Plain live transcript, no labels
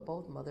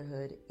both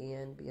motherhood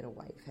and being a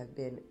wife have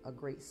been a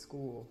great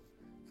school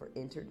for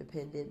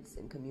interdependence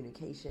and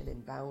communication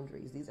and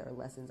boundaries. These are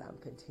lessons I'm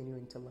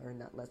continuing to learn,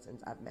 not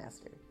lessons I've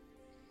mastered.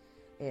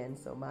 And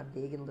so my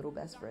big and little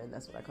best friend,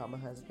 that's what I call my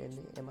husband,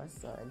 and my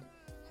son,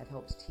 have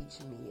helped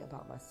teach me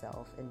about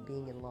myself and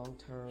being in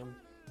long-term,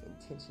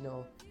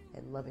 intentional,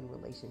 and loving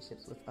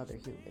relationships with other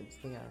humans.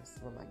 They are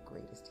some of my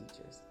greatest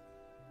teachers.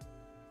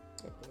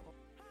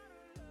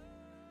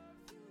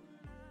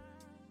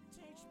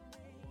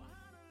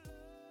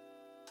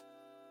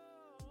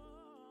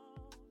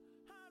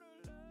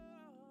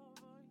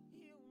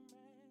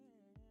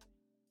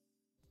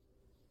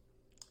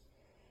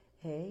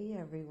 Hey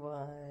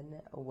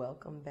everyone,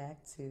 welcome back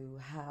to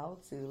How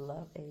to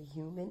Love a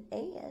Human.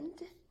 And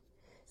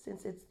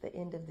since it's the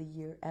end of the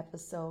year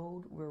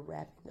episode, we're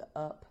wrapping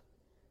up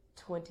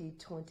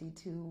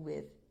 2022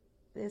 with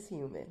this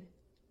human.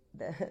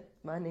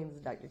 My name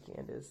is Dr.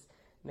 Candace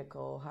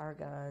Nicole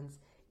Hargans,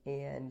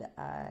 and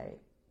I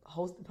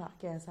host the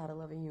podcast How to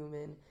Love a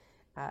Human.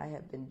 I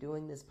have been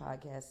doing this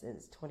podcast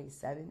since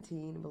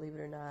 2017, believe it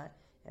or not,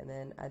 and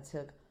then I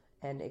took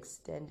an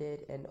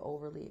extended and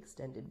overly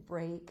extended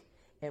break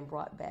and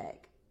brought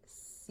back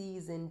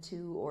season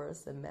 2 or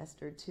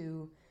semester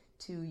 2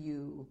 to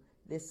you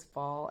this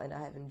fall. And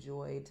I have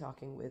enjoyed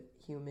talking with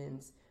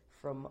humans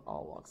from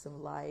all walks of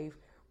life,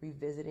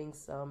 revisiting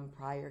some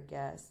prior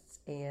guests,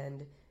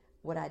 and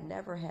what I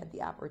never had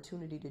the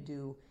opportunity to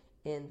do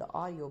in the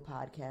audio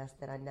podcast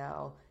that I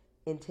now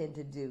intend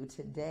to do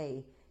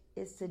today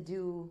is to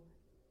do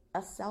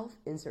a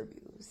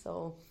self-interview.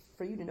 So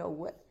for you to know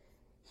what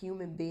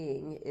human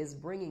being is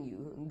bringing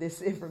you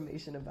this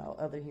information about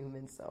other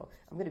humans. So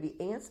I'm going to be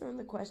answering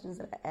the questions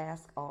that I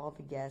ask all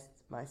the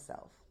guests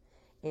myself.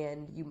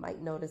 And you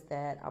might notice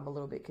that I'm a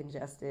little bit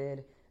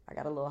congested. I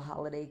got a little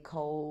holiday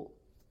cold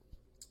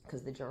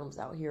because the germs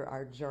out here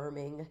are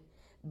germing.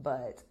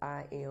 But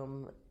I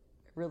am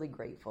really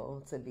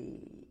grateful to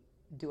be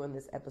doing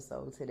this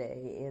episode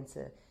today and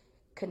to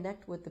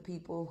connect with the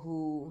people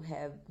who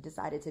have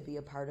decided to be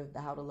a part of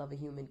the How to Love a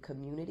Human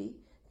community.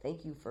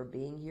 Thank you for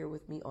being here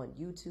with me on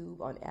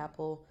YouTube, on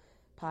Apple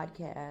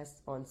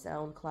Podcasts, on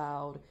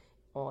SoundCloud,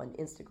 on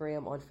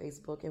Instagram, on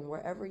Facebook, and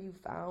wherever you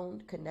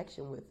found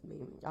connection with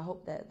me. I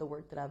hope that the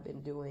work that I've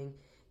been doing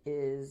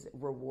is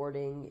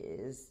rewarding,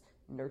 is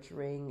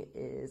nurturing,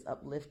 is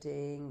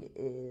uplifting,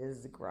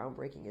 is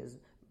groundbreaking, is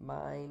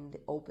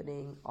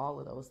mind-opening, all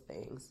of those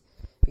things,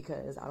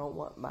 because I don't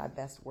want my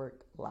best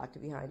work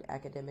locked behind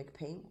academic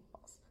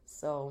paywalls.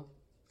 So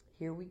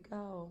here we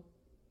go.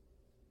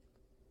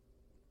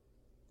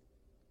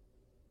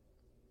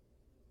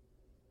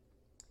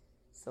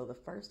 So the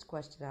first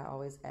question I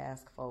always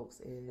ask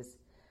folks is,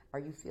 are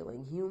you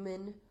feeling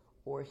human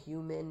or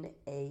human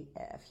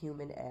AF,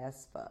 human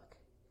as fuck?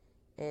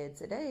 And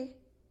today,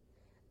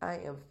 I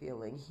am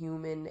feeling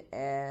human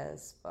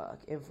as fuck.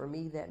 And for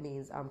me, that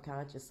means I'm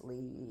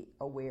consciously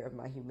aware of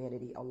my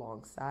humanity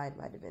alongside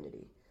my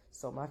divinity.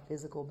 So my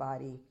physical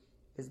body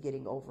is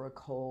getting over a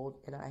cold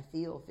and I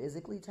feel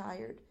physically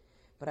tired,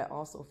 but I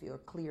also feel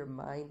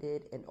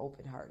clear-minded and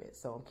open-hearted.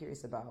 So I'm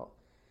curious about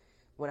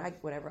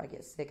whenever I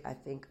get sick, I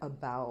think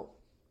about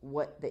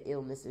what the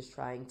illness is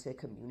trying to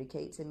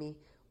communicate to me,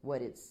 what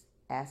it's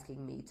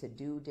asking me to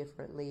do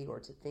differently or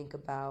to think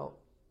about.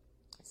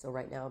 So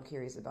right now I'm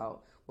curious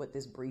about what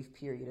this brief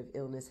period of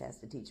illness has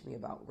to teach me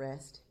about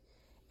rest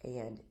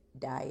and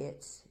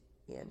diet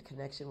and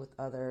connection with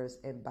others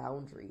and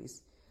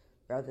boundaries.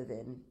 Rather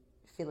than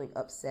feeling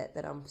upset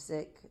that I'm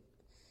sick,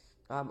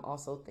 I'm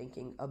also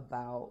thinking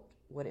about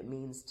what it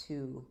means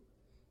to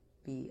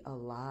be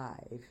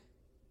alive.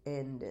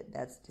 And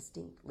that's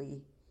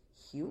distinctly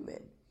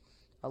human,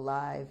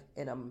 alive.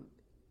 And I'm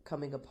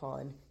coming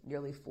upon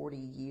nearly 40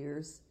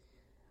 years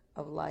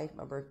of life.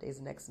 My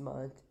birthday's next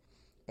month.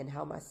 And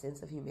how my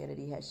sense of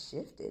humanity has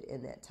shifted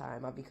in that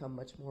time. I've become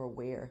much more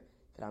aware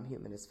that I'm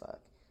human as fuck.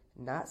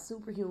 Not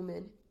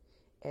superhuman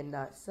and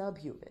not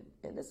subhuman.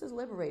 And this is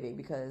liberating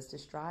because to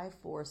strive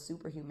for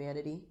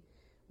superhumanity,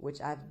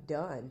 which I've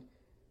done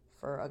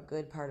for a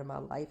good part of my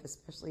life,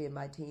 especially in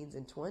my teens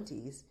and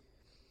 20s,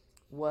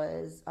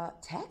 was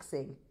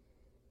taxing.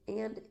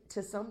 And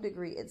to some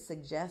degree, it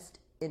suggests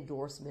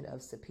endorsement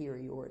of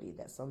superiority,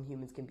 that some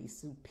humans can be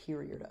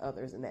superior to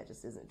others, and that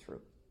just isn't true.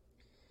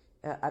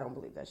 I don't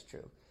believe that's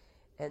true.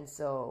 And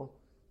so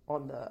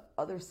on the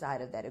other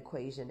side of that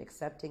equation,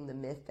 accepting the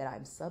myth that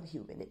I'm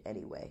subhuman in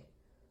any way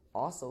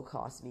also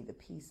cost me the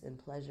peace and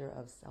pleasure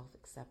of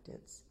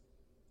self-acceptance.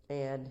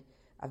 And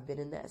I've been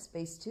in that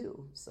space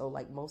too. So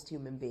like most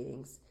human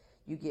beings,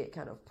 you get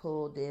kind of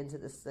pulled into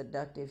the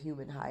seductive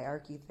human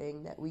hierarchy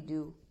thing that we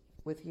do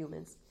with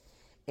humans.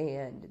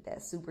 And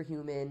that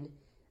superhuman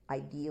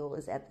ideal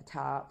is at the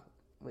top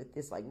with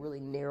this like really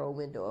narrow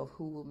window of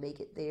who will make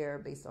it there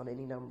based on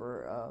any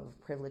number of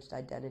privileged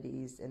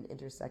identities and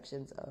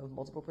intersections of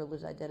multiple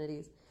privileged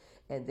identities.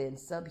 And then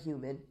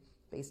subhuman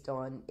based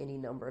on any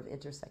number of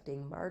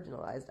intersecting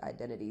marginalized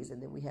identities.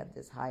 And then we have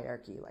this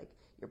hierarchy, like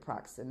your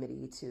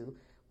proximity to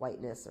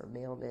whiteness or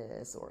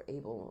maleness or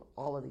able,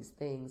 all of these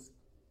things.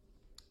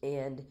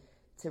 And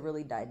to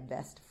really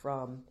divest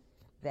from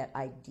that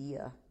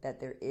idea that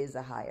there is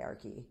a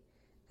hierarchy,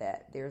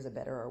 that there's a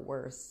better or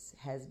worse,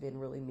 has been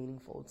really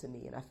meaningful to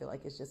me. And I feel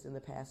like it's just in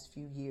the past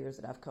few years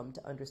that I've come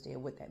to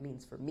understand what that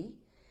means for me.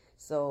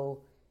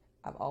 So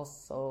I've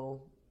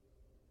also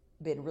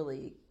been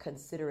really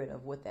considerate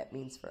of what that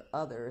means for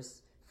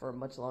others for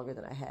much longer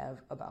than I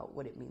have about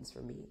what it means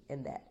for me.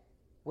 And that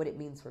what it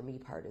means for me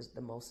part is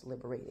the most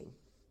liberating.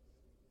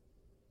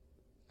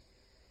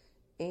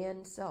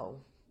 And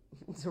so,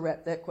 to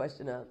wrap that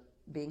question up,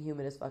 being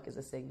human as fuck is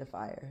a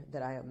signifier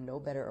that I am no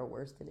better or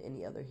worse than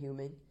any other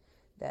human,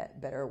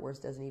 that better or worse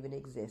doesn't even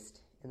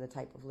exist in the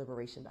type of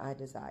liberation I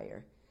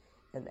desire.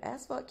 And the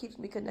as fuck keeps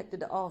me connected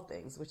to all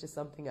things, which is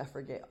something I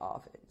forget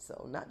often.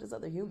 So not just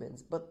other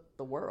humans, but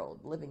the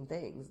world, living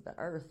things, the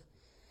earth.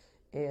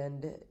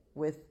 And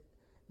with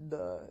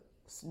the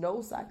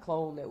snow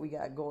cyclone that we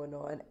got going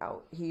on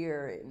out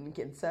here in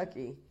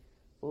Kentucky,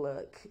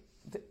 look,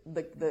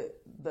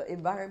 the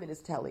environment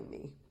is telling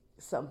me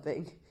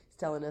something. It's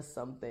telling us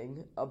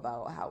something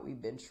about how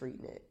we've been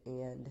treating it.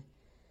 And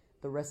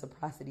the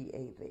reciprocity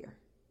ain't there.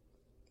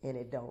 And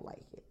it don't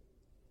like it.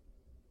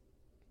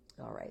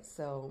 All right,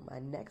 so my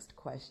next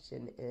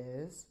question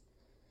is,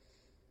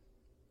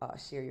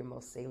 share your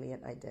most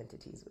salient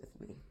identities with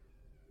me.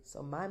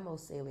 So my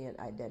most salient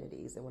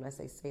identities, and when I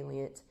say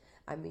salient,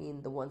 I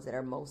mean the ones that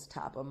are most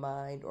top of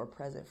mind or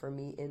present for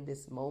me in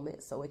this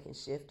moment, so it can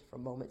shift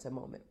from moment to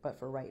moment. But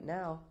for right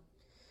now,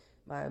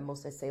 my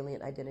most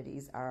salient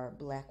identities are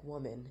Black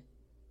woman,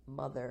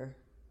 mother,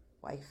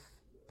 wife,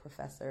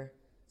 professor,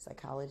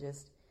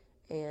 psychologist,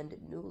 and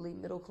newly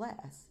middle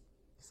class.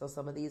 So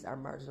some of these are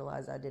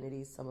marginalized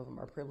identities, some of them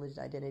are privileged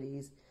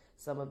identities,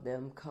 some of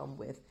them come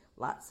with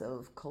lots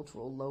of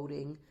cultural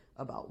loading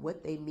about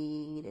what they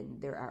mean,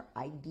 and there are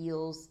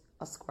ideals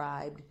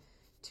ascribed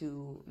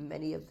to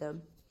many of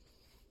them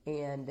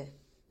and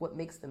what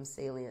makes them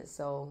salient.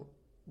 So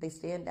they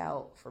stand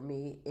out for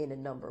me in a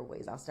number of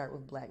ways. I'll start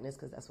with Blackness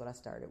because that's what I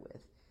started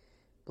with.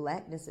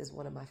 Blackness is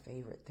one of my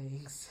favorite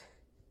things.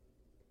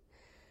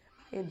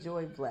 I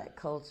enjoy Black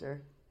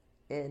culture.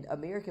 And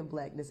American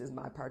Blackness is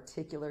my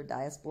particular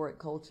diasporic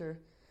culture,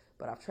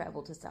 but I've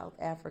traveled to South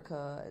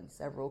Africa and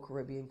several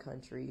Caribbean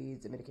countries,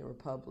 Dominican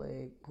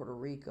Republic, Puerto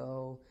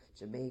Rico,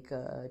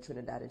 Jamaica,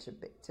 Trinidad and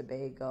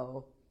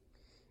Tobago,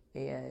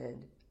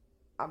 and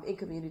I'm in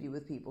community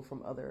with people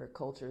from other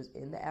cultures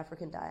in the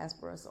African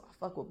diaspora, so I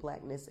fuck with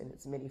Blackness in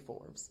its many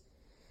forms.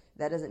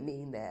 That doesn't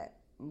mean that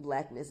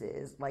Blackness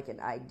is like an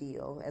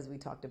ideal, as we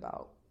talked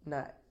about,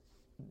 not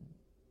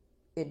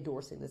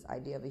endorsing this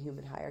idea of a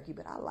human hierarchy,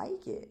 but I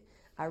like it.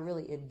 I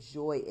really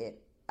enjoy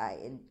it. I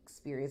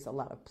experience a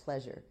lot of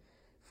pleasure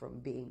from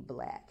being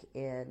Black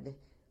and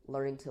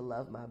learning to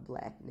love my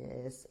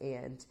Blackness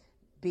and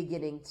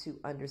beginning to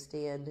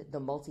understand the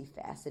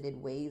multifaceted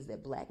ways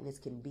that Blackness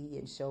can be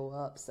and show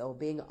up. So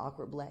being an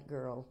awkward Black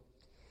girl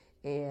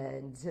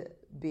and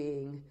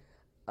being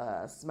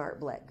a smart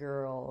Black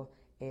girl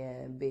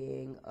and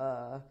being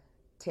a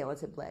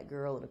talented Black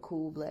girl and a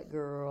cool Black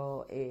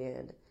girl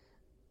and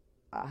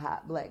a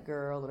hot Black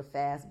girl and a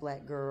fast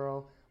Black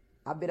girl.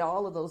 I've been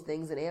all of those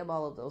things and am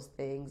all of those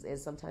things, and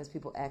sometimes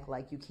people act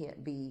like you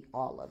can't be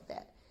all of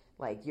that.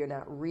 Like you're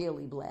not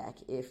really Black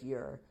if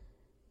you're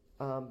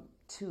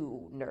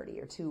too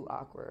nerdy or too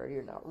awkward.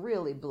 You're not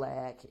really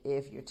Black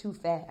if you're too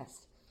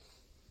fast.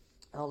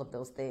 All of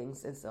those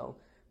things. And so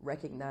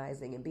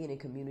recognizing and being in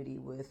community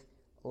with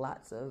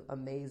lots of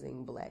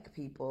amazing Black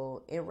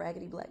people and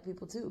raggedy Black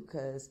people too,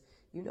 because,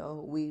 you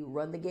know, we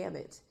run the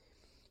gamut,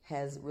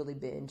 has really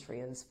been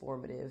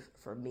transformative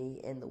for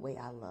me in the way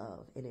I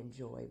love and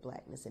enjoy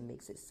Blackness and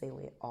makes it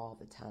salient all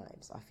the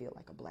time. So I feel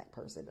like a Black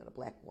person and a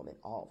Black woman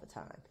all the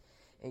time.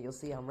 And you'll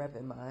see I'm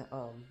repping my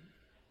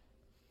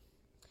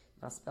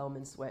my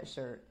Spelman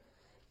sweatshirt.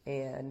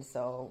 And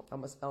so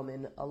I'm a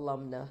Spelman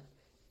alumna,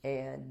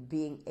 and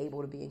being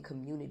able to be in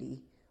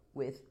community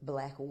with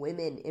Black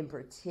women in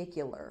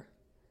particular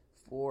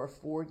for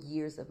 4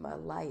 years of my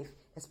life,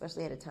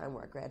 especially at a time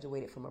where I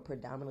graduated from a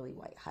predominantly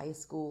white high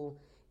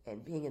school,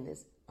 and being in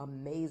this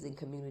amazing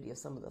community of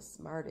some of the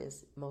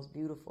smartest, most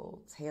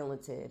beautiful,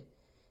 talented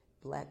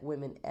Black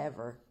women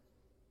ever,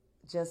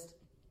 just,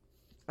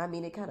 I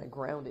mean, it kind of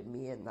grounded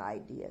me in the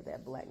idea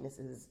that Blackness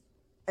is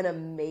an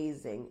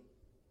amazing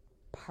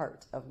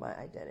part of my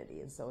identity.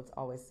 And so it's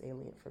always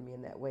salient for me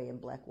in that way, and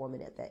Black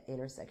woman at that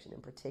intersection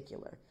in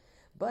particular.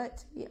 But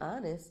to be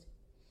honest,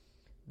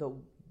 the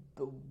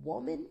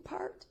woman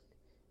part,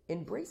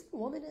 embracing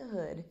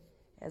womanhood,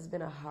 has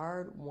been a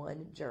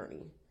hard-won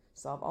journey.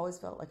 So I've always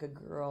felt like a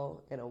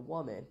girl and a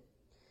woman,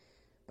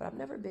 but I've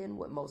never been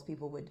what most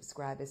people would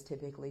describe as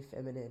typically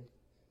feminine,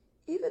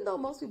 even though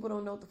most people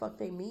don't know what the fuck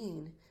they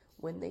mean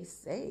when they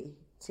say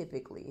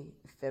typically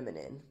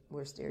feminine.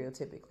 We're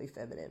stereotypically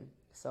feminine.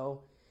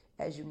 So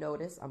as you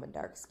notice, I'm a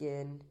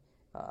dark-skinned,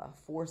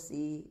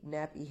 4C,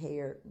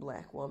 nappy-haired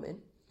Black woman,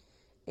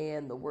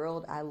 and the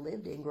world I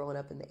lived in growing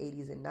up in the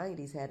 80s and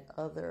 90s had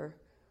other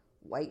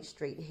white,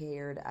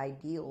 straight-haired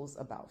ideals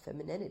about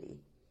femininity.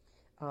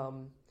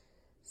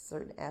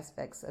 certain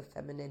aspects of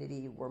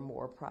femininity were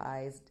more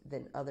prized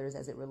than others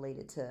as it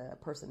related to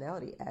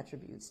personality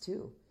attributes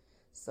too.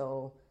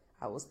 So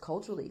I was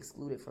culturally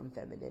excluded from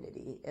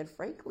femininity, and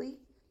frankly,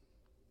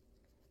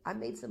 I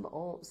made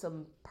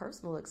some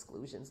personal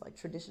exclusions. Like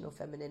traditional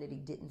femininity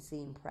didn't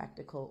seem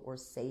practical or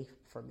safe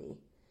for me.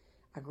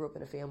 I grew up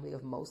in a family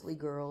of mostly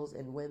girls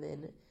and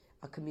women,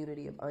 a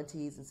community of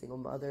aunties and single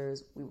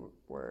mothers. We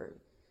were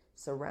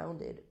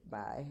surrounded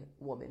by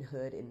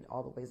womanhood in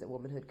all the ways that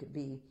womanhood could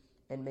be,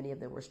 and many of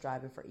them were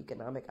striving for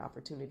economic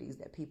opportunities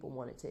that people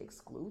wanted to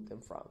exclude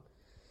them from.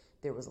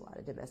 There was a lot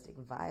of domestic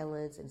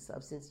violence and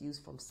substance use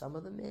from some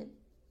of the men,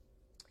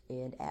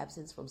 and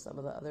absence from some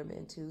of the other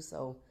men too.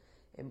 So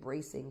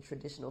embracing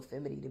traditional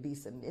femininity to be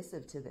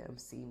submissive to them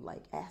seemed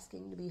like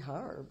asking to be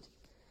harmed.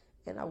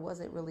 And I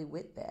wasn't really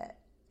with that.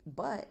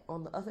 But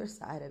on the other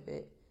side of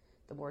it,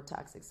 the more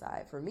toxic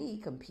side for me,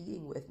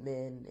 competing with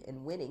men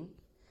and winning,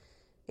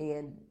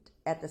 and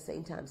at the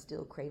same time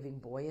still craving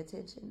boy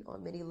attention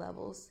on many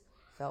levels,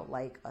 felt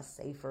like a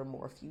safer,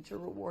 more future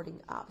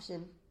rewarding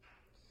option.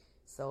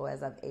 So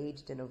as I've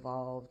aged and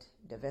evolved,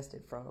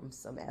 divested from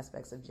some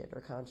aspects of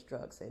gender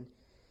constructs, and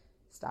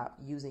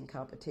stopped using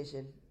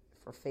competition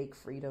for fake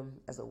freedom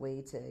as a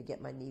way to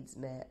get my needs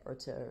met or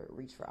to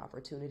reach for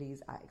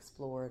opportunities, I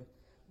explored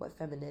what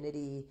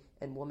femininity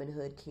and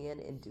womanhood can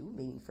and do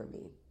mean for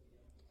me.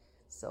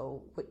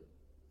 So what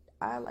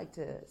I like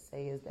to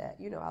say is that,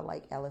 I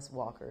like Alice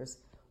Walker's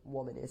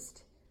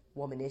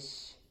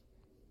womanish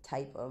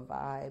type of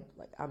vibe.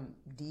 Like, I'm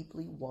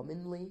deeply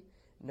womanly,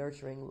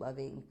 nurturing,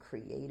 loving,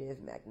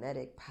 creative,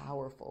 magnetic,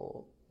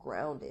 powerful,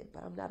 grounded,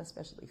 but I'm not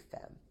especially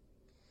femme.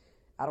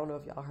 I don't know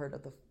if y'all heard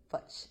of the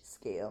Futch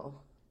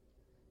scale.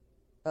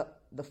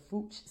 The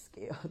Fuchs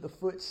scale. The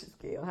Futch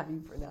scale. How do you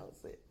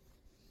pronounce it?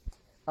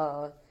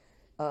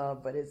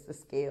 But it's the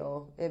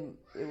scale.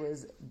 It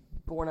was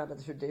born out of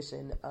the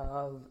tradition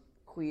of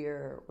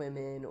queer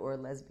women or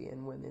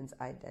lesbian women's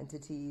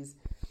identities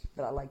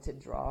that I like to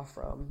draw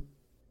from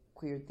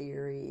queer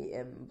theory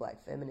and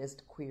black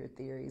feminist queer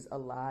theories a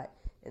lot.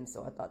 And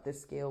so I thought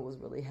this scale was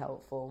really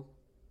helpful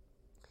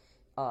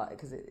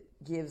because it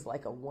gives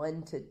like a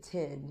 1 to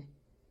 10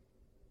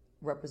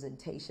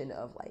 representation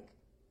of like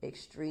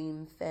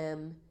extreme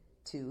femme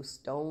to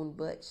stone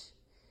butch.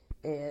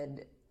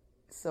 And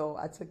so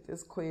I took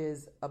this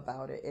quiz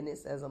about it, and it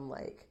says I'm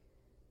like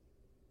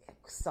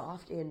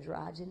soft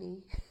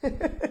androgyny.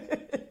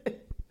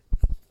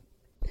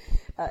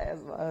 I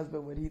asked my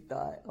husband what he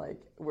thought, like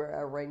where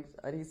I ranked,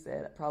 and he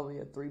said probably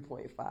a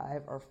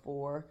 3.5 or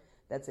 4.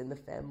 That's in the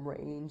femme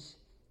range.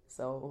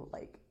 So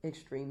like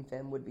extreme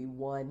femme would be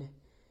 1,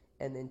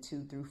 and then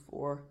 2 through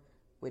 4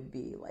 would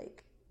be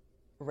like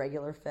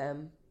regular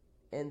femme,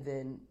 and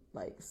then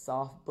like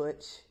soft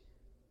butch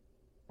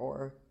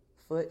or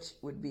futch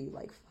would be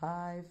like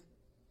 5,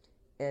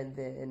 and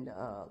then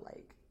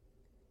like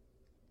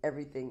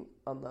everything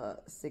on the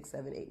 6,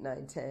 7, 8,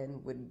 9,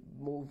 10 would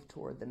move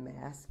toward the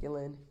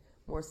masculine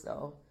more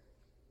so.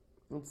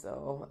 And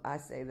so I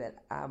say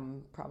that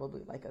I'm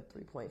probably like a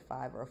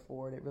 3.5 or a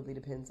 4, and it really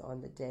depends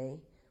on the day,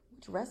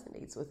 which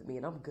resonates with me,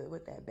 and I'm good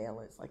with that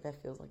balance. Like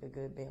that feels like a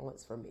good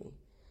balance for me,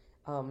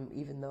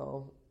 even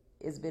though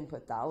it's been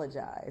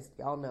pathologized.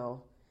 Y'all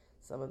know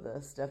some of the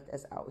stuff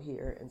that's out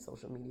here in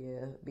social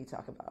media be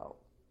talking about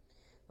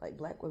like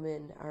black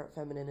women aren't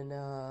feminine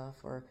enough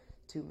or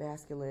too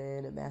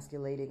masculine,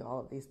 emasculating, all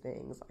of these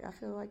things. Like I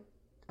feel like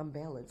I'm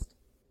balanced,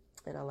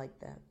 and I like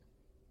that.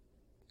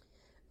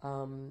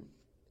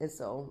 And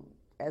so,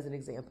 as an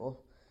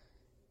example,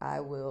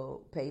 I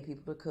will pay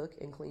people to cook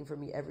and clean for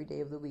me every day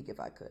of the week if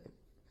I could.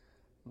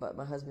 But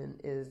my husband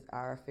is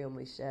our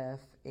family chef,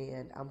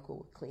 and I'm cool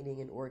with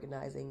cleaning and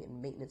organizing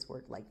and maintenance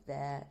work like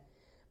that.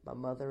 My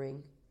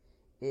mothering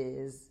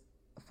is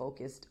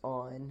focused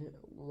on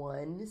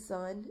one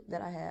son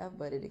that I have,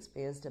 but it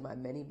expands to my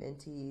many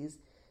mentees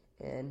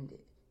and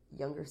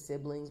younger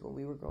siblings when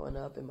we were growing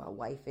up, and my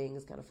wifing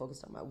is kind of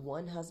focused on my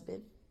one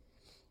husband.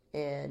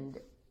 And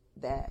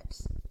that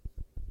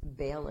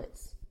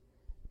balance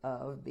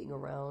of being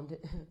around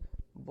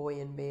boy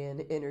and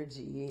man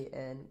energy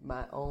and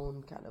my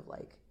own kind of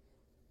like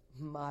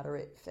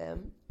moderate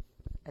femme,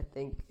 I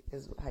think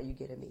is how you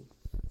get at me.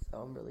 So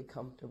I'm really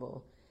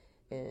comfortable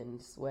in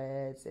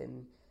sweats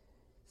and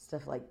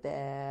stuff like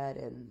that,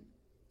 and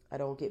I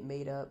don't get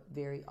made up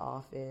very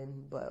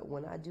often, but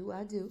when I do,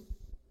 I do.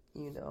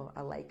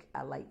 I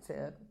like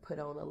to put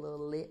on a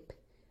little lip,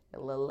 a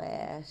little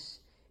lash,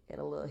 and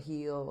a little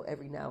heel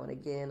every now and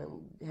again,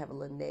 and have a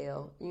little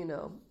nail,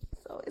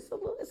 So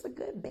it's a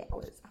good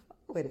balance. I fuck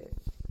with it.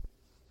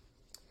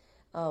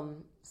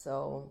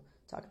 So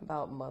talking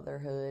about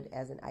motherhood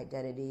as an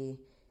identity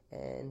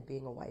and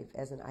being a wife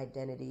as an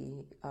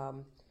identity.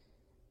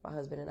 My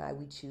husband and I,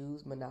 we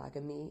choose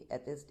monogamy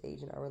at this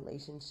stage in our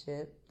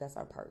relationship. That's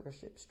our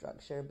partnership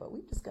structure. But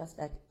we've discussed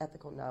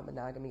ethical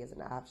non-monogamy as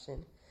an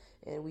option,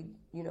 and we,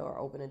 are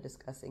open to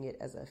discussing it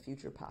as a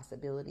future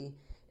possibility.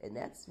 And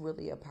that's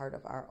really a part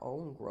of our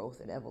own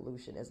growth and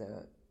evolution as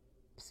a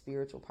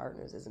spiritual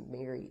partners, as a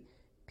married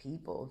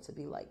people, to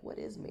be like, what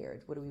is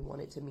marriage? What do we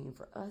want it to mean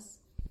for us?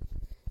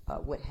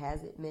 What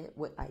has it meant?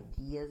 What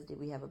ideas did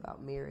we have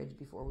about marriage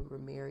before we were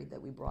married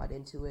that we brought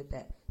into it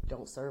that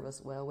don't serve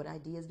us well? What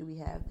ideas do we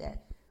have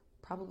that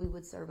probably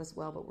would serve us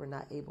well, but we're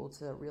not able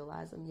to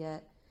realize them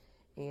yet?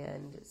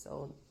 And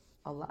so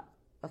a lot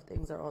of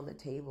things are on the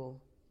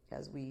table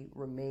as we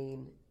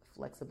remain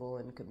flexible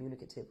and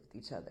communicative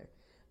with each other.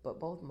 But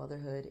both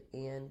motherhood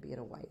and being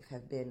a wife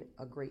have been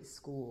a great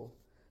school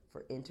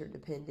for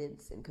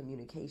interdependence and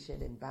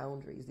communication and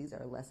boundaries. These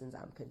are lessons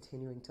I'm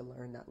continuing to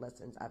learn, not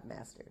lessons I've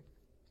mastered.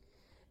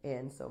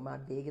 And so my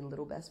big and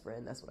little best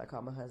friend, that's what I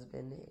call my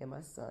husband and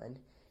my son,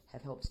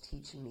 have helped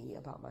teach me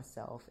about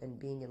myself and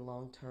being in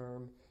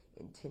long-term,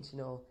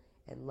 intentional,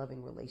 and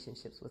loving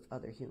relationships with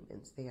other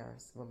humans. They are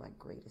some of my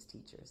greatest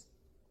teachers.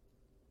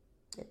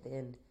 And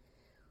then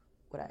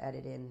what I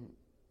added in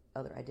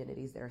other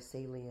identities that are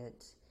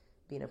salient,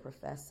 being a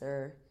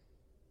professor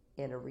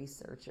and a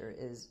researcher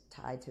is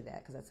tied to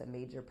that because that's a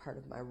major part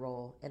of my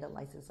role, and a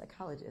licensed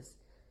psychologist.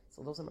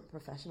 So those are my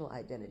professional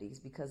identities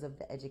because of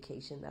the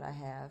education that I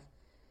have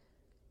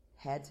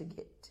had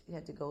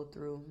to go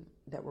through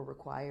that were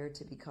required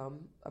to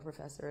become a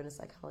professor and a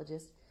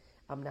psychologist.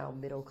 I'm now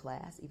middle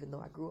class, even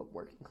though I grew up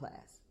working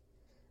class.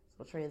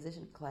 So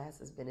transition class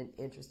has been an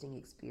interesting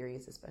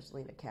experience,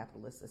 especially in a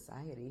capitalist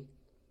society.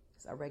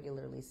 So I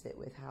regularly sit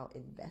with how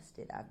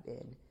invested I've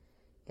been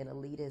in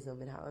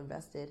elitism and how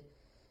invested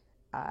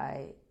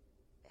I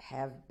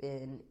have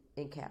been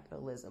in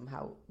capitalism,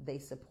 how they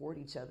support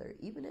each other,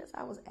 even as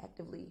I was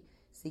actively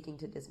seeking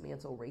to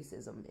dismantle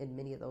racism in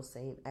many of those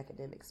same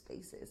academic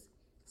spaces.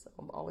 So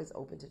I'm always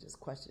open to just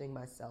questioning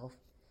myself,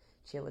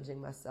 challenging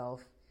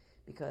myself,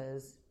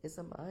 because it's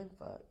a mind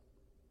fuck.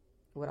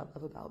 What I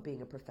love about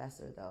being a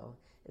professor, though,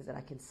 is that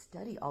I can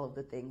study all of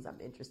the things I'm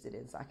interested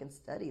in. So I can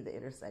study the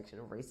intersection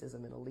of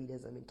racism and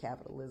elitism and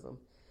capitalism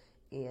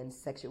and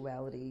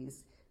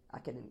sexualities.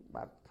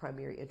 My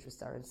primary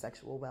interests are in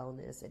sexual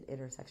wellness and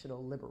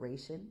intersectional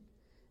liberation.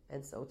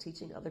 And so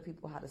teaching other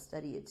people how to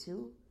study it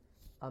too,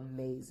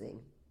 amazing.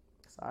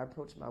 So I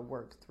approach my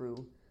work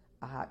through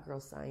a hot girl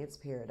science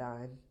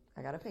paradigm.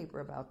 I got a paper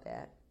about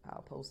that.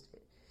 I'll post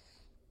it.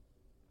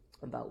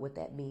 About what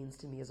that means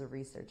to me as a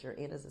researcher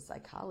and as a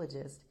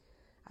psychologist.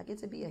 I get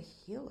to be a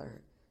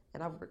healer.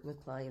 And I've worked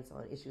with clients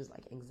on issues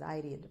like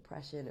anxiety and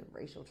depression and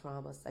racial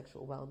trauma,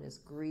 sexual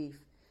wellness, grief,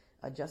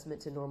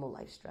 adjustment to normal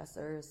life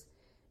stressors.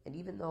 And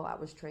even though I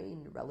was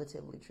trained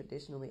relatively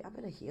traditionally, I've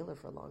been a healer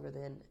for longer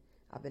than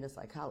I've been a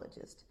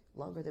psychologist,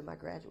 longer than my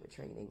graduate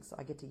training. So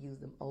I get to use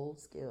them old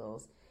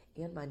skills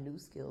and my new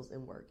skills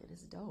in work, and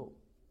it's dope.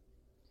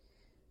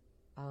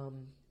 What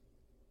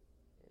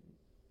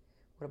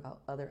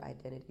about other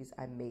identities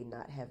I may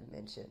not have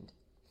mentioned?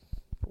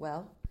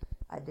 Well,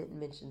 I didn't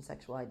mention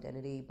sexual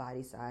identity,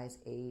 body size,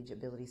 age,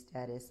 ability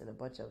status, and a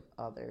bunch of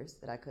others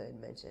that I could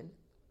mention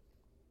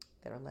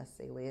that are less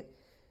salient.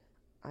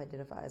 I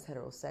identify as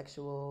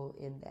heterosexual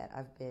in that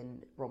I've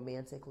been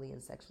romantically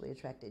and sexually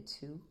attracted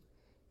to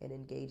and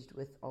engaged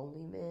with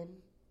only men.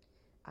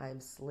 I'm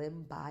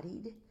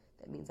slim-bodied.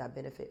 That means I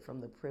benefit from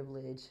the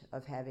privilege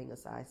of having a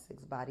size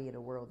 6 body in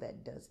a world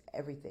that does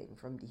everything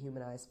from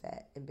dehumanize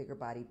fat and bigger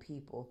body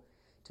people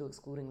to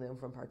excluding them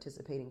from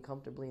participating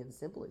comfortably in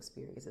simple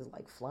experiences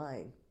like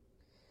flying.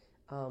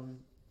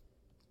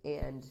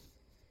 And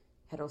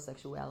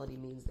heterosexuality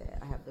means that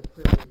I have the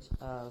privilege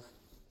of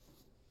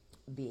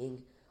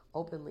being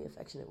openly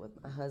affectionate with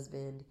my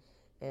husband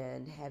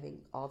and having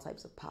all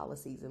types of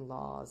policies and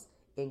laws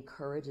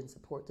encourage and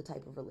support the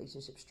type of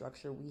relationship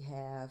structure we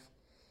have,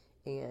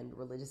 and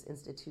religious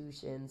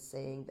institutions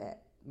saying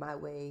that my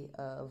way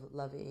of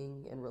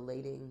loving and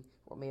relating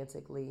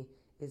romantically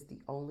is the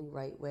only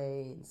right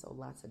way, and so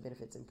lots of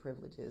benefits and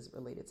privileges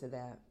related to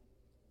that.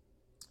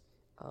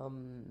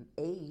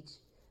 Age,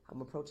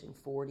 I'm approaching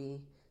 40,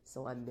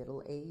 so I'm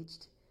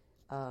middle-aged,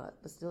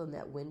 but still in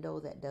that window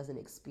that doesn't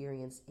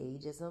experience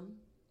ageism.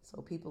 So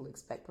people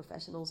expect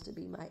professionals to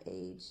be my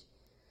age.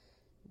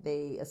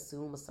 They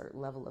assume a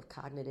certain level of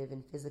cognitive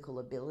and physical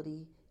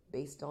ability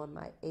based on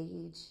my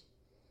age.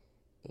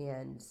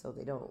 And so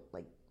they don't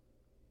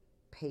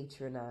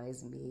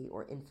patronize me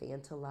or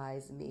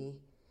infantilize me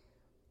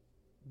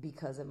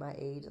because of my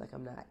age. Like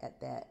I'm not at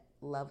that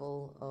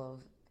level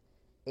of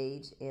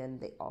age. And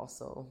they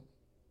also,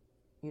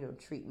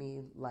 treat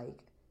me like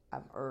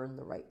I've earned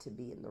the right to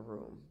be in the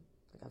room.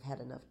 Like I've had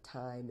enough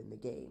time in the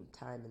game,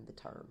 time in the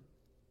term.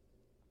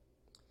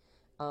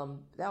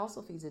 That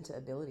also feeds into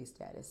ability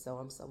status. So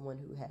I'm someone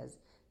who has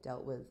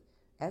dealt with,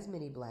 as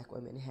many Black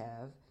women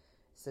have,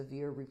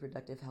 severe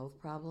reproductive health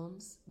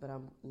problems, but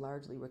I'm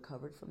largely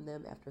recovered from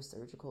them after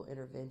surgical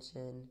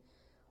intervention.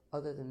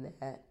 Other than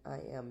that,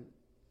 I am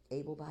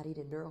able-bodied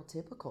and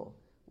neurotypical,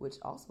 which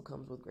also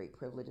comes with great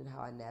privilege in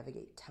how I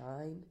navigate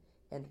time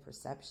and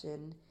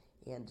perception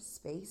and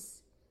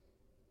space,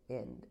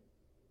 and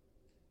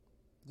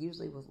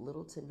usually with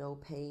little to no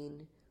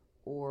pain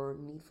or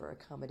need for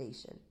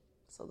accommodation.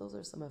 So those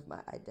are some of my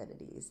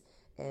identities,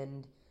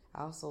 and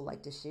I also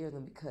like to share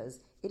them because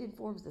it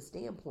informs the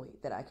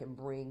standpoint that I can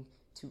bring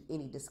to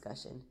any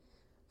discussion.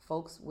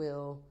 Folks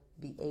will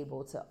be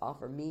able to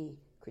offer me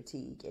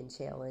critique and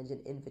challenge,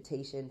 an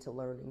invitation to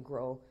learn and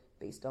grow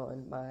based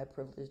on my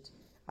privileged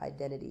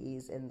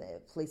identities and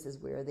the places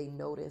where they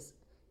notice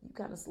you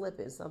kind of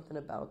slipping. Something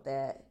about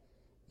that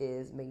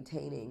is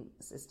maintaining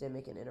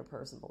systemic and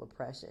interpersonal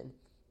oppression.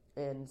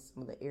 And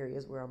some of the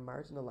areas where I'm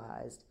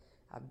marginalized,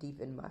 I've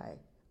deepened my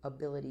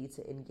ability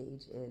to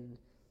engage in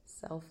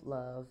self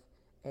love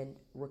and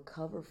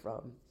recover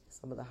from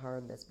some of the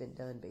harm that's been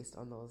done based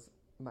on those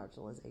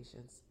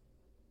marginalizations.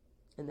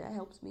 And that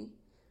helps me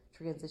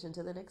transition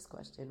to the next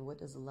question. What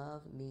does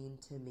love mean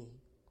to me?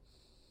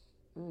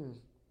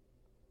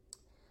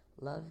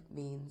 Love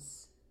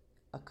means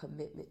a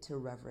commitment to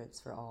reverence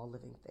for all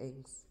living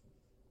things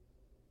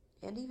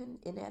and even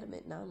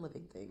inanimate, non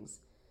living things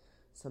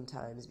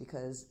sometimes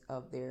because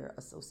of their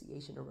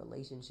association or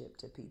relationship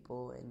to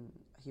people and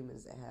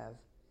humans that have,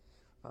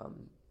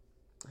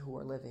 who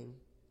are living.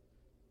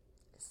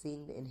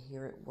 Seeing the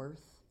inherent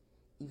worth,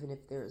 even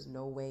if there is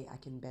no way I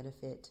can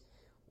benefit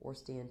or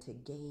stand to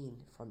gain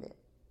from it.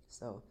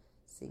 So,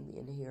 seeing the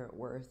inherent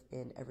worth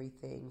in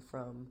everything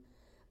from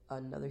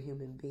another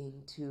human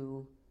being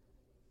to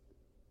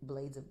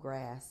blades of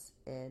grass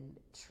and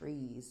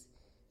trees.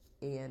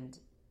 And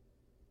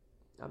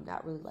I'm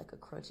not really like a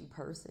crunchy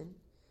person,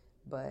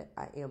 but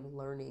I am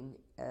learning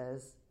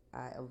as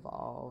I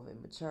evolve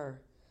and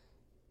mature.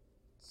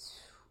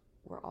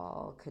 We're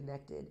all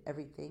connected.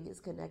 Everything is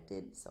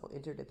connected. So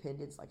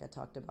interdependence, like I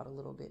talked about a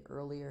little bit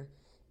earlier,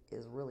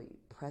 is really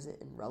present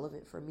and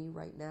relevant for me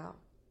right now.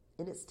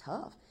 And it's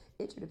tough.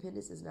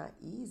 Interdependence is not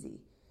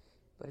easy.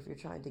 But if you're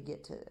trying to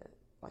get to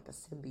like a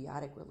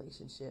symbiotic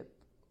relationship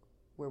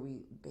where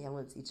we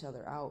balance each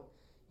other out,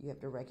 you have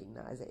to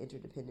recognize that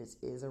interdependence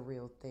is a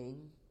real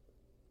thing.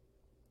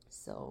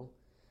 So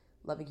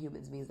loving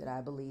humans means that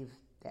I believe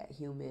that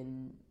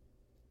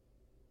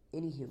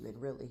any human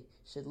really,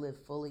 should live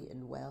fully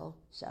and well.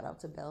 Shout out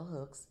to Bell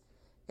Hooks.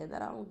 And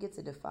that I don't get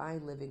to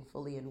define living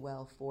fully and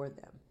well for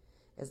them,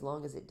 as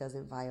long as it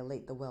doesn't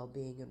violate the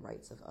well-being and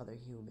rights of other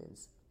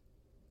humans.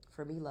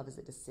 For me, love is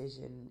a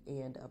decision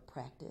and a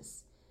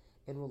practice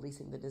in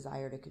releasing the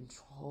desire to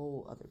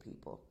control other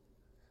people.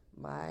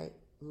 My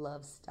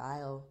love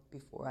style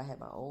before I had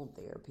my own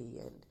therapy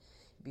and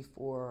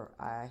before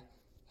I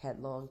had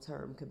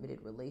long-term committed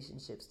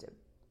relationships to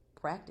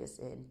practice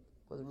in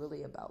was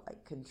really about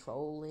like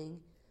controlling,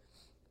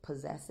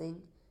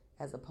 possessing,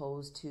 as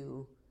opposed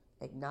to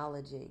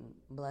acknowledging,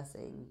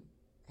 blessing,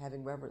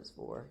 having reverence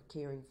for,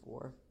 caring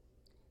for.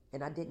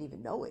 And I didn't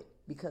even know it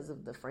because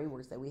of the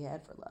frameworks that we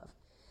had for love.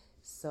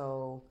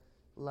 So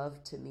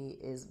love to me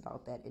is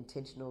about that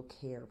intentional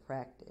care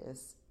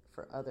practice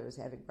for others,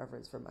 having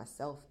reverence for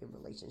myself in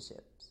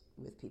relationships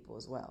with people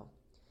as well.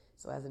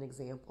 So as an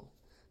example,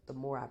 the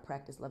more I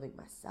practice loving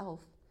myself,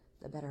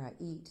 the better I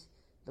eat,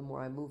 the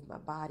more I move my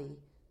body,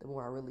 the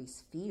more I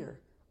release fear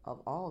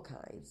of all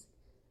kinds.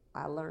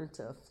 I learned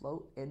to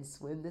float and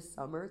swim this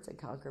summer to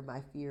conquer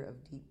my fear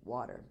of deep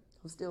water.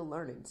 I'm still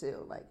learning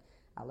too. Like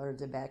I learned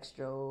to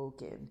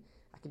backstroke and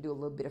I can do a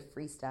little bit of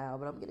freestyle,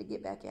 but I'm going to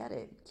get back at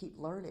it, keep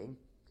learning.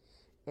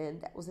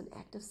 And that was an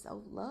act of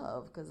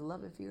self-love because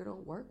love and fear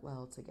don't work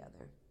well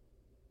together.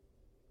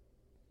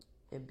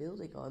 And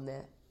building on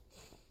that,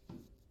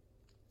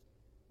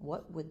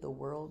 what would the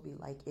world be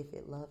like if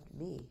it loved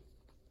me?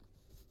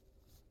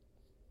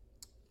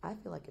 I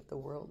feel like if the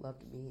world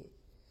loved me,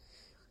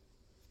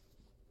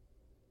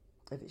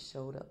 if it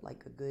showed up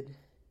like a good,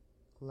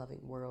 loving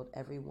world,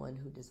 everyone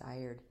who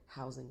desired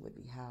housing would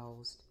be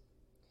housed.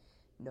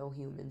 No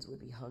humans would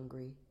be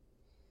hungry.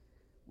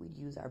 We'd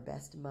use our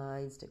best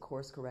minds to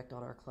course correct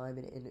on our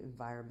climate and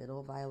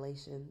environmental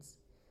violations.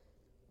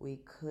 We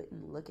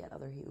couldn't look at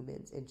other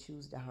humans and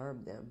choose to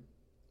harm them.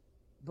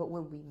 But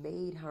when we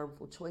made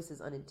harmful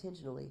choices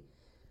unintentionally,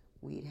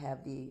 we'd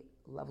have the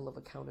level of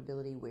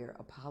accountability where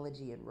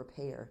apology and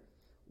repair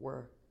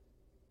were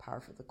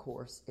par for the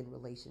course in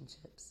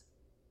relationships.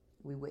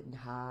 We wouldn't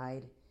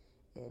hide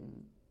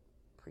and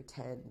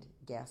pretend,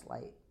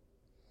 gaslight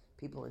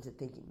people into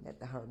thinking that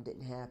the harm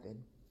didn't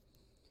happen.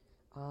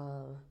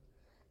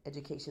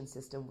 Education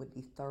system would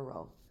be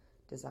thorough,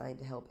 designed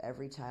to help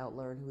every child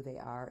learn who they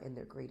are and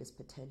their greatest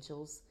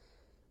potentials,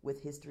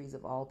 with histories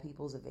of all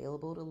peoples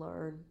available to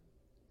learn,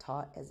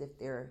 taught as if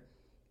they're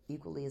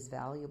equally as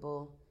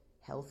valuable.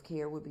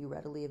 Healthcare would be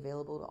readily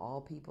available to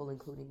all people,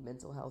 including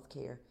mental health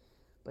care,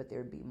 but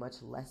there'd be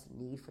much less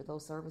need for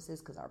those services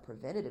because our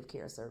preventative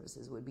care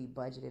services would be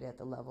budgeted at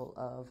the level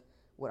of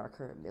what our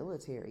current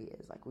military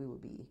is. Like we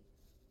would be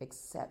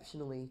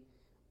exceptionally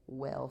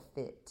well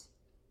fit.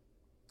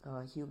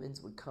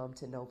 Humans would come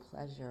to know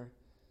pleasure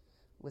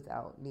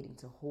without needing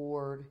to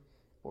hoard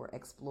or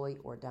exploit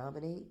or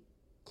dominate.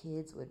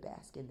 Kids would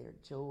bask in their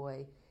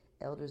joy.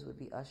 Elders would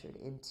be ushered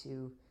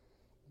into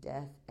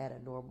death at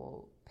a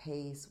normal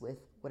pace with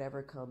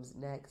whatever comes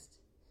next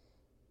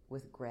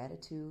with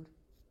gratitude.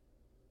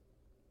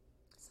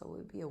 So it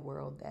would be a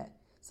world that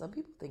some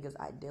people think is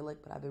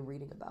idyllic, but I've been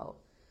reading about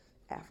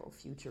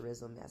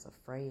Afrofuturism as a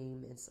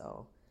frame, and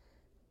so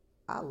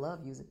I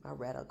love using my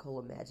radical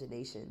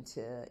imagination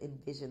to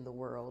envision the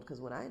world,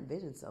 because when I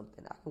envision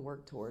something, I can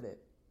work toward it.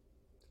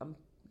 I'm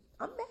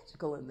I'm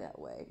magical in that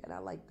way, and I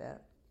like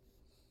that.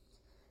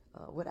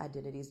 What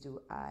identities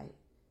do I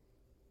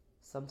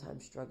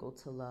sometimes struggle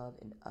to love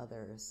in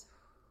others?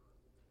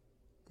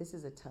 This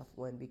is a tough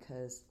one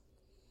because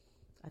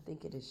I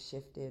think it has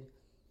shifted.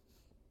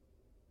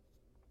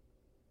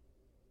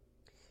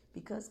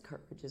 Because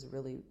courage is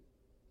really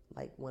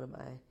like one of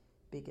my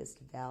biggest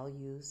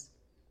values,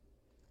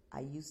 I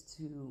used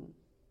to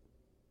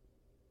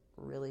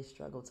really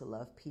struggle to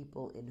love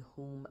people in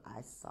whom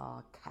I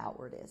saw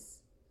cowardice.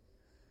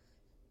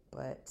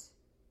 But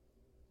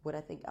what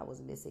I think I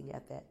was missing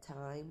at that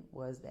time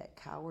was that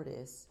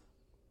cowardice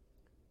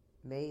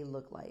may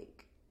look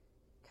like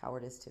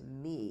cowardice to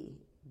me,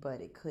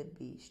 but it could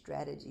be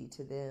strategy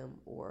to them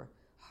or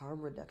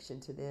harm reduction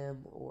to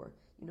them, or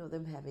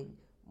them having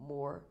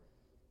more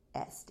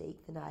at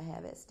stake than I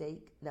have at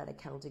stake, not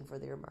accounting for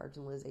their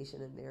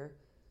marginalization and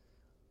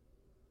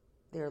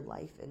their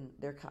life and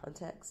their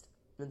context.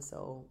 And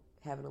so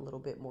having a little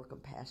bit more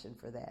compassion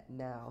for that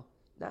now,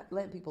 not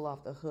letting people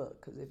off the hook,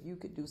 because if you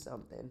could do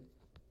something,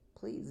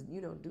 please,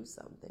 do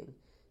something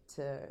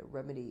to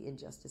remedy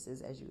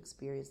injustices as you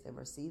experience them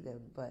or see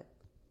them, but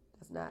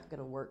that's not going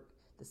to work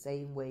the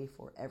same way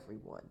for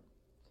everyone.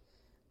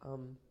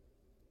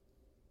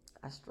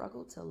 I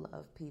struggle to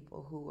love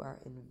people who are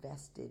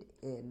invested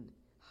in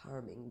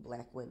harming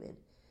Black women.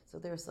 So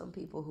there are some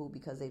people who,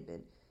 because they've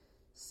been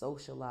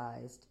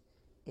socialized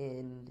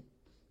in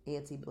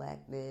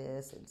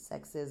anti-Blackness and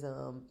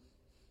sexism,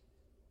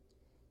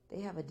 they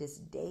have a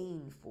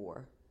disdain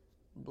for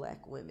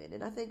Black women.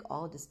 And I think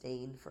all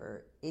disdain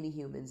for any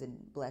humans and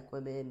Black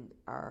women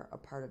are a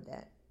part of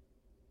that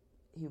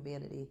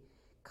humanity,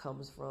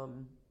 comes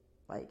from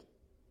like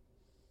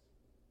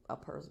a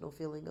personal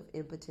feeling of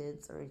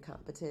impotence or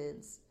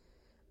incompetence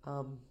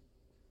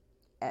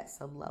at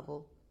some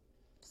level.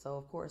 So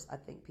of course I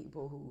think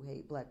people who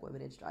hate Black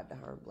women and strive to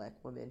harm Black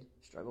women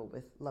struggle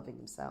with loving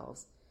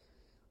themselves.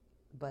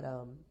 But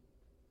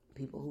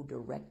people who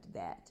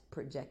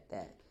project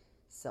that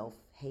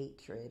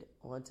self-hatred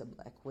onto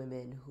Black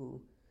women,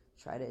 who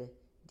try to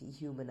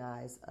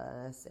dehumanize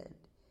us and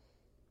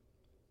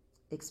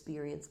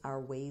experience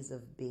our ways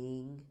of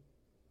being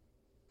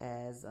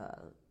as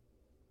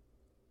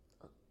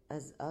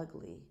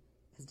ugly,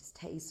 as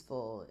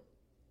distasteful,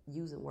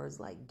 using words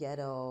like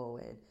ghetto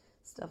and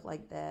stuff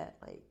like that.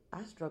 Like,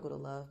 I struggle to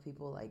love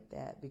people like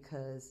that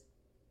because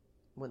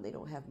when they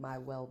don't have my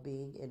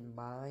well-being in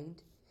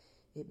mind,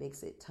 it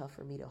makes it tough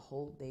for me to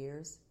hold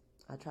theirs.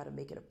 I try to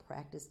make it a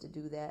practice to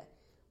do that.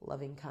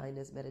 Loving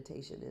kindness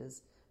meditation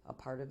is a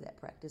part of that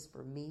practice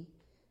for me.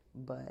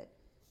 But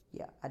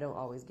yeah, I don't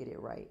always get it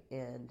right.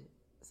 And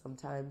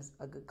sometimes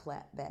a good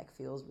clap back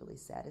feels really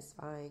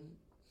satisfying.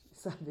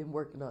 So I've been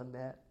working on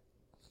that.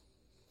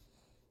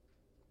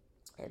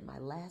 And my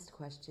last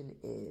question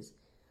is,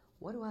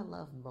 what do I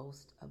love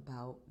most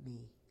about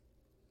me?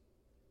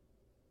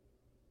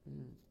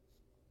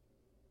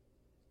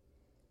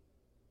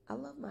 I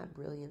love my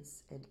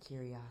brilliance and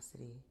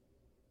curiosity,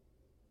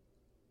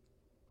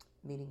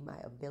 meaning my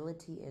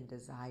ability and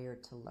desire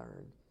to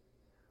learn.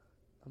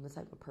 I'm the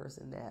type of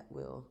person that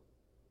will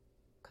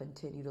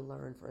continue to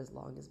learn for as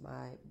long as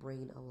my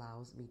brain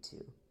allows me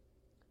to,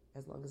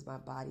 as long as my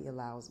body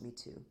allows me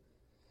to.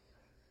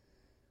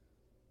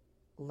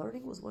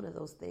 Learning was one of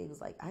those things,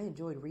 like I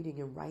enjoyed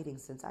reading and writing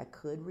since I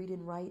could read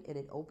and write, and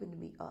it opened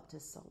me up to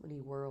so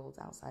many worlds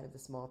outside of the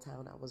small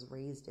town I was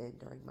raised in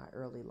during my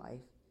early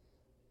life.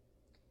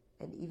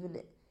 And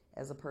even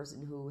as a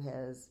person who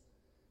has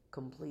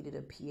completed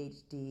a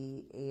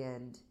PhD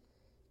and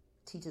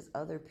teaches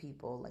other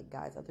people, like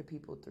guides other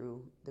people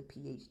through the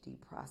PhD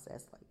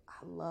process, like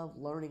I love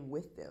learning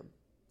with them.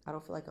 I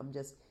don't feel like I'm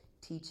just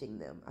teaching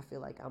them. I feel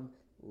like I'm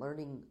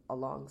learning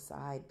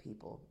alongside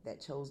people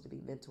that chose to be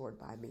mentored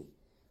by me.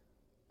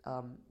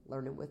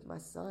 Learning with my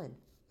son,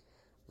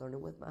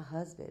 learning with my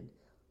husband,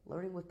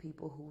 learning with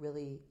people who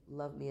really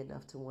love me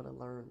enough to want to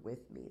learn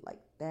with me. Like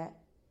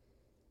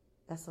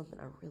that's something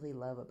I really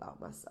love about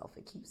myself.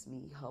 It keeps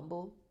me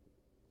humble,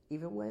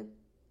 even when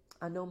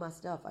I know my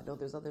stuff. I know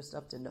there's other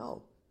stuff to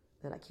know,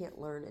 that I can't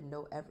learn and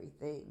know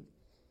everything.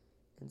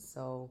 And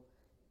so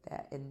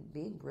that, and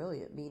being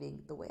brilliant,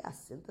 meaning the way I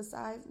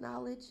synthesize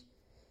knowledge,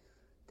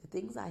 the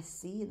things I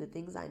see and the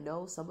things I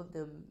know, some of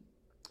them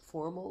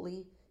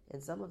formally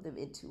and some of them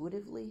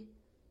intuitively,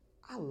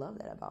 I love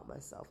that about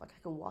myself. Like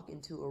I can walk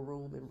into a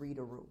room and read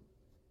a room.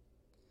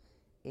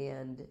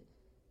 And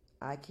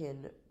I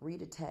can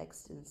read a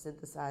text and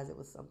synthesize it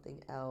with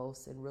something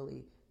else and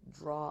really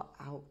draw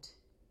out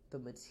the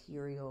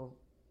material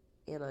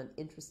in an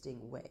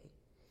interesting way.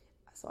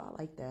 So I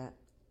like that.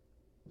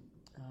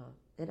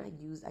 And I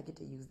get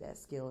to use that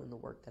skill in the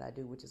work that I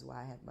do, which is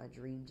why I have my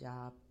dream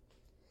job.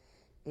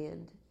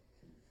 And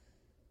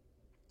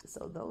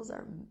so those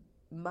are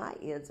my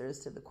answers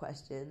to the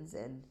questions,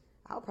 and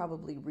I'll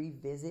probably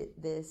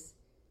revisit this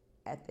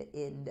at the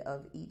end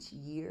of each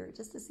year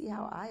just to see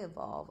how I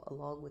evolve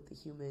along with the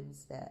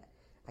humans that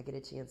I get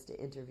a chance to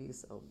interview.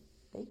 So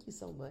thank you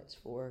so much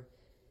for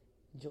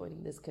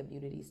joining this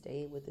community,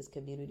 staying with this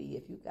community.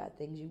 If you've got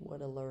things you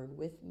want to learn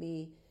with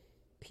me,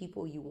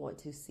 people you want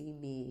to see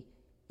me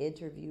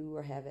interview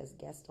or have as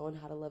guests on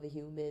How to Love a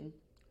Human,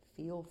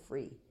 feel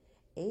free.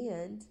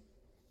 And,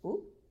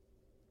 ooh,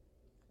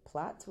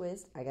 plot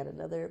twist, I got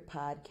another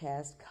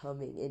podcast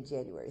coming in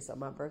January. So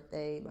my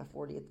birthday, my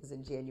 40th is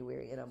in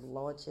January, and I'm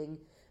launching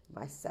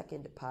my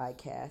second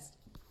podcast.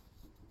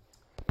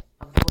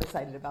 I'm so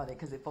excited about it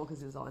because it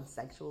focuses on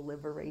sexual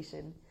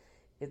liberation.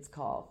 It's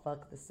called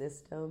Fuck the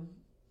System.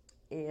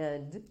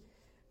 And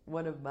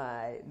one of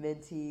my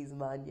mentees,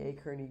 Manye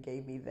Kearney,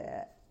 gave me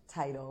that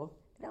title.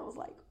 And I was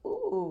like,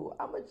 ooh,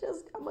 I'm going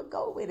to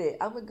go with it.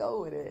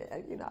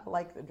 And, you know, I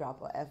like to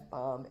drop a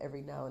F-bomb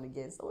every now and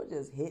again. So it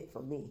just hit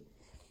for me.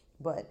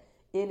 But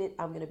in it,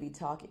 I'm going to be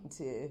talking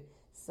to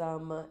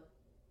some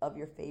of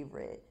your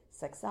favorite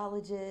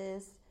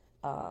sexologists,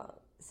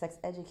 sex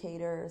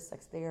educators,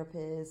 sex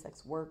therapists,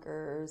 sex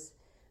workers,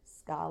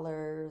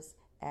 scholars,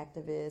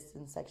 activists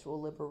in sexual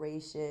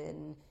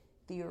liberation,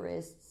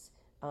 theorists,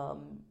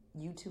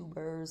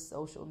 YouTubers,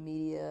 social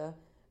media,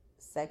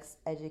 sex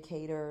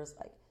educators,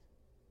 like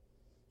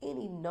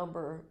any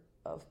number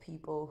of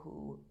people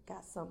who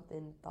got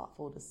something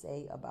thoughtful to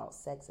say about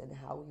sex and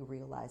how we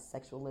realize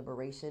sexual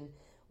liberation.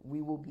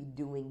 We will be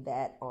doing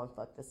that on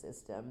Fuck the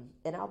System.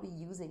 And I'll be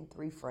using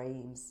 3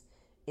 frames: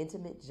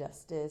 intimate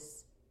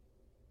justice,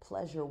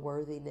 pleasure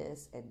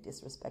worthiness, and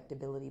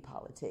disrespectability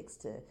politics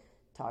to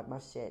talk my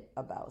shit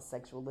about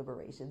sexual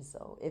liberation.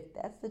 So if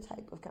that's the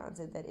type of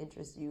content that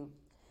interests you,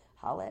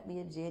 holla at me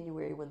in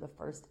January when the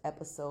first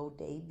episode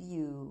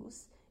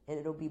debuts. And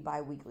it'll be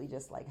bi-weekly,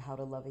 just like How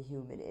to Love a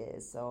Human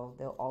is. So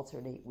they'll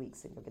alternate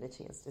weeks and you'll get a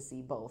chance to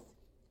see both.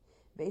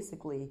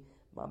 Basically,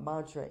 my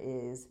mantra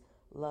is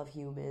love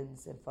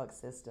humans and fuck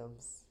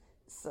systems.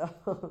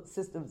 So,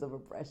 systems of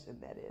oppression,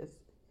 that is.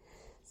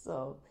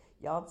 So,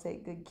 y'all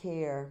take good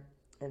care.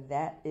 And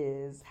that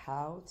is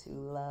How to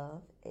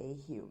Love a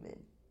Human.